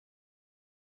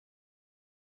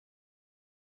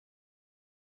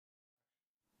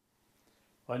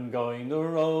When going the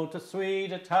road to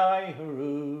sweet Athy,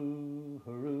 hurroo,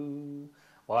 hurroo.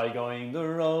 Why going the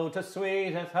road to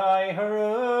sweet Athy,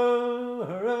 hurroo,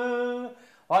 hurroo.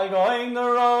 Why going the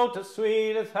road to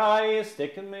sweet Athy, a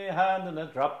stick in me hand and a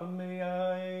drop in me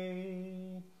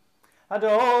eye. A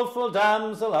doleful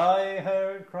damsel I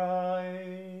heard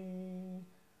cry,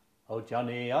 oh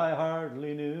Johnny, I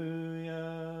hardly knew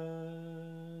ya.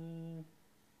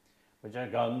 With your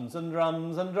guns and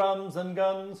drums and drums and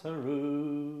guns,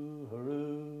 hurroo,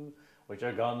 hurroo. With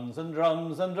your guns and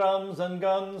drums and drums and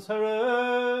guns,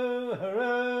 hurroo,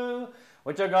 hurroo.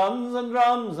 With your guns and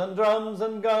drums and drums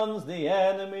and guns, the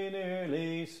enemy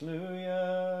nearly slew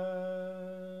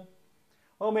ya.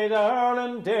 Oh, me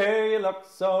darling dear, you look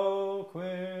so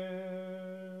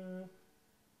queer,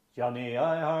 Johnny,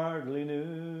 I hardly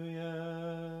knew ya.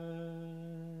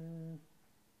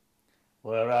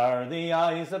 Where are the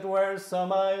eyes that were so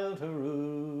mild,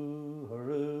 hurroo,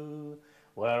 hurroo?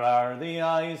 Where are the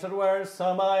eyes that were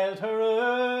so mild,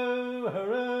 hurroo,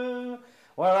 hurroo?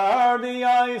 Where are the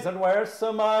eyes that were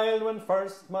so mild when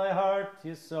first my heart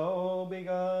you so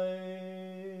beguiled?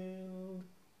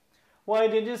 Why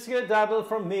did you skedaddle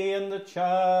from me and the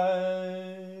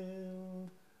child?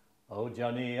 Oh,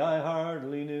 Johnny, I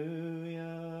hardly knew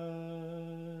ya.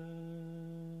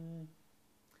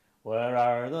 Where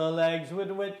are the legs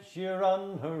with which you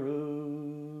run,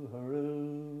 hurroo,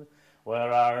 hurroo?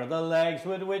 Where are the legs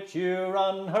with which you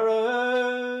run,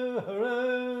 hurroo,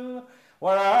 hurroo?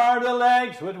 Where are the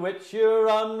legs with which you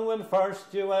run when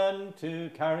first you went to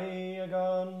carry a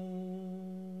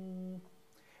gun?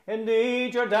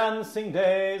 Indeed, your dancing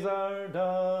days are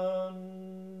done.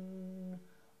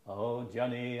 Oh,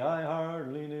 Johnny, I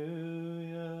hardly knew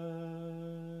ya.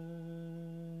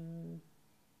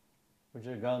 With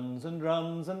your guns and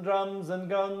drums and drums and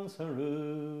guns,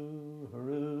 hurroo,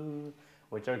 hurroo.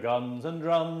 With your guns and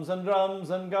drums and drums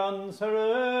and guns,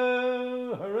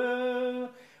 hurroo, hurroo.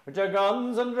 With your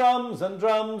guns and drums and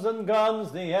drums and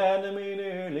guns, the enemy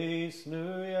nearly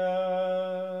slew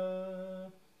ya.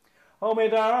 Oh, me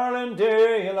darling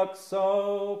dear, you look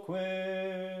so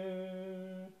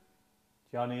queer,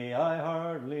 Johnny, I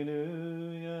hardly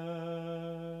knew ya.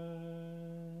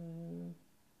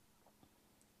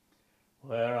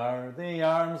 Where are the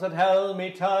arms that held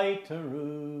me tight,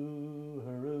 hurroo,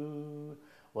 hurroo?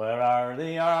 Where are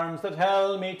the arms that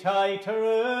held me tight,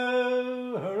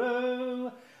 hurroo,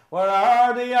 hurroo? Where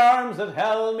are the arms that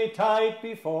held me tight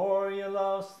before you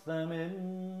lost them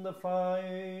in the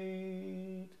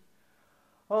fight?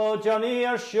 Oh, Johnny,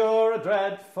 you're sure a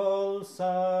dreadful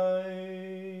sight.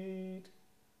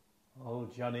 Oh,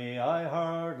 Johnny, I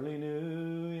hardly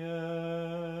knew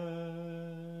ya.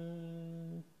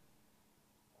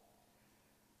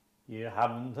 You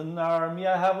haven't an arm, you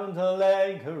haven't a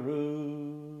leg,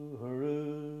 hurroo,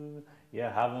 hurroo. You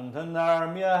haven't an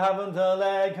arm, you haven't a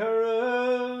leg,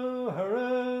 hurroo,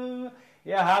 hurroo.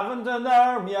 You haven't an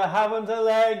arm, you haven't a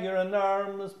leg, you're an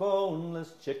armless,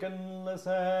 boneless, chickenless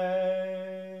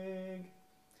egg.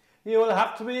 You will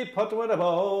have to be put with a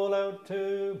bowl out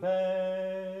to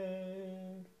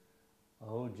bed.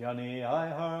 Oh, Johnny, I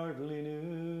hardly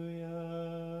knew ya.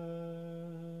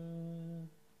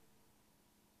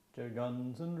 Your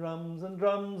guns and drums and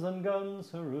drums and guns,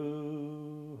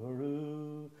 hurroo,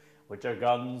 hurroo. With your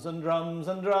guns and drums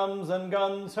and drums and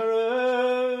guns,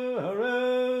 hurroo,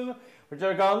 hurroo. With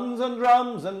your guns and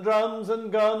drums and drums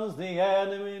and guns, the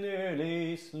enemy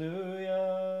nearly slew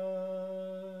ya.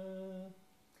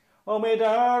 Oh, me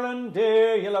darling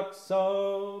dear, you look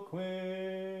so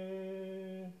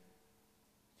queer,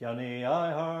 Johnny,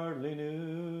 I hardly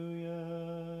knew ya.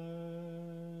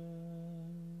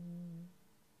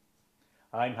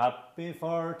 I'm happy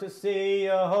for to see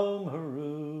you home,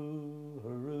 hurroo,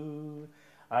 hurroo.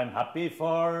 I'm happy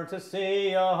for to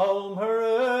see you home,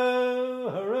 hurroo,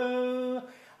 hurroo.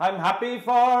 I'm happy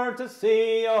for to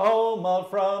see you home, all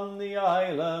from the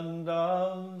island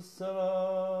of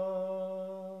Ceylon.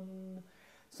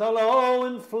 So low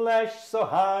in flesh, so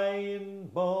high in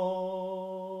bone.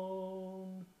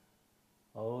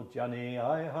 Oh, Johnny,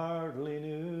 I hardly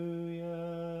knew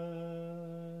ya.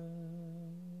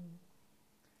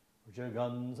 With your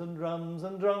guns and drums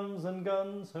and drums and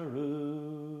guns,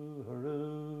 hurroo,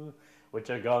 hurroo. With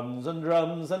your guns and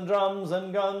drums and drums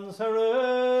and guns,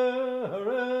 hurroo,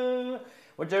 hurroo.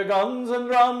 With your guns and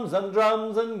drums and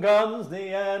drums and guns,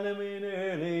 the enemy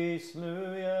nearly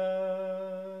slew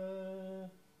ya.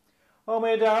 Oh,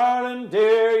 my darling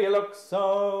dear, you look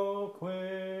so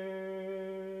queer,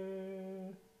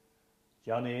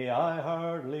 Johnny, I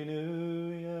hardly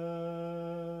knew ya.